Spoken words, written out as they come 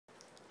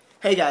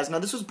Hey guys, now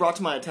this was brought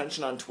to my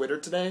attention on Twitter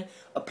today.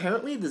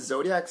 Apparently the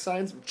Zodiac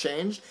Signs have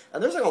changed,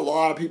 and there's like a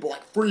lot of people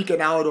like freaking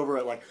out over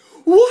it, like,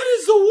 what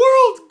is the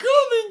world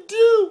coming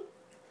to?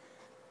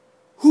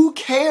 Who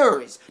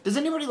cares? Does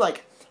anybody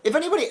if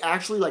anybody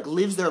actually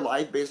lives their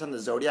life based on the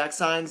Zodiac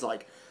Signs,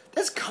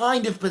 that's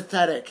kind of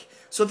pathetic.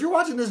 So if you're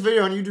watching this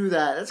video and you do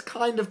that, that's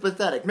kind of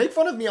pathetic. Make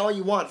fun of me all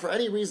you want for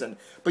any reason,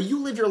 but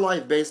you live your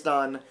life based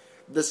on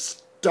the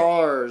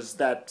stars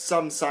that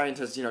some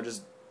scientist,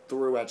 just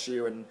threw at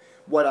you and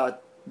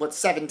what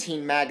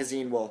 17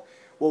 magazine will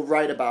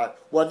write about.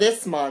 Well,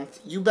 this month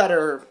you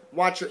better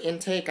watch your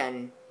intake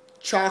on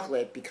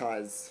chocolate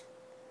because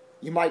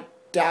you might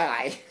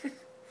die.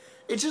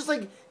 It's just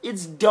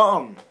it's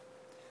dumb.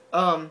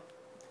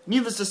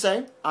 Needless to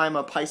say, I'm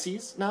a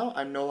Pisces now.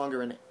 I'm no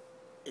longer an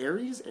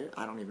Aries.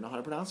 I don't even know how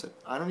to pronounce it.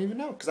 I don't even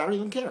know because I don't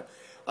even care.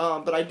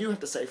 But I do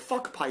have to say,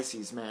 fuck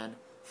Pisces, man.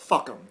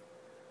 Fuck them.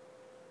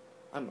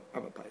 I'm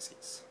a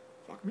Pisces.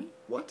 Fuck me?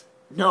 What?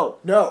 No.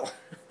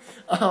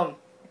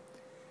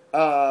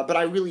 But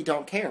I really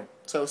don't care.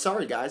 So,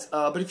 sorry, guys.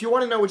 But if you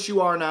want to know what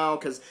you are now,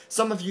 because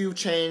some of you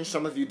changed,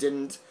 some of you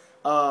didn't,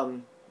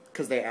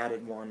 because they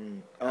added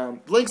one,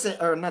 links,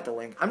 or not the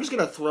link, I'm just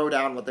going to throw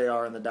down what they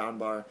are in the down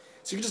bar,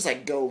 so you can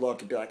just, go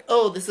look and be like,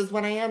 oh, this is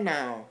what I am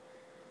now.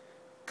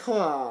 Come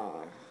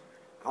on.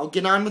 I'll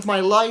get on with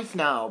my life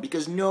now,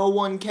 because no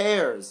one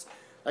cares.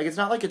 It's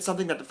not like it's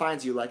something that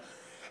defines you,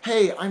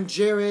 hey, I'm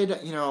Jared,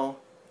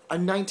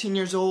 I'm 19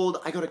 years old,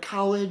 I go to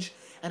college,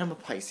 and I'm a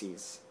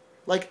Pisces.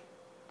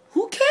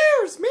 Who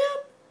cares, man?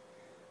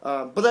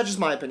 But that's just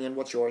my opinion.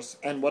 What's yours?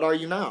 And what are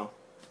you now?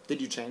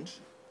 Did you change?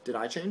 Did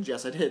I change?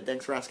 Yes, I did.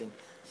 Thanks for asking.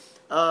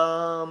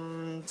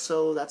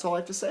 So that's all I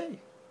have to say.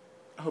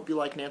 I hope you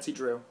like Nancy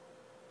Drew.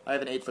 I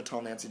have an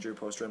 8-foot-tall Nancy Drew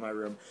poster in my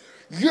room.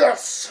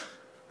 Yes!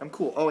 I'm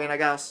cool. Oh, and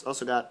I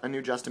also got a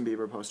new Justin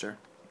Bieber poster.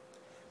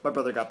 My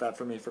brother got that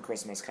for me for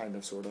Christmas, kind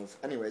of, sort of.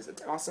 Anyways,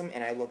 it's awesome,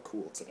 and I look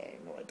cool today.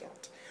 No, I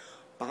don't.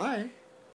 Bye.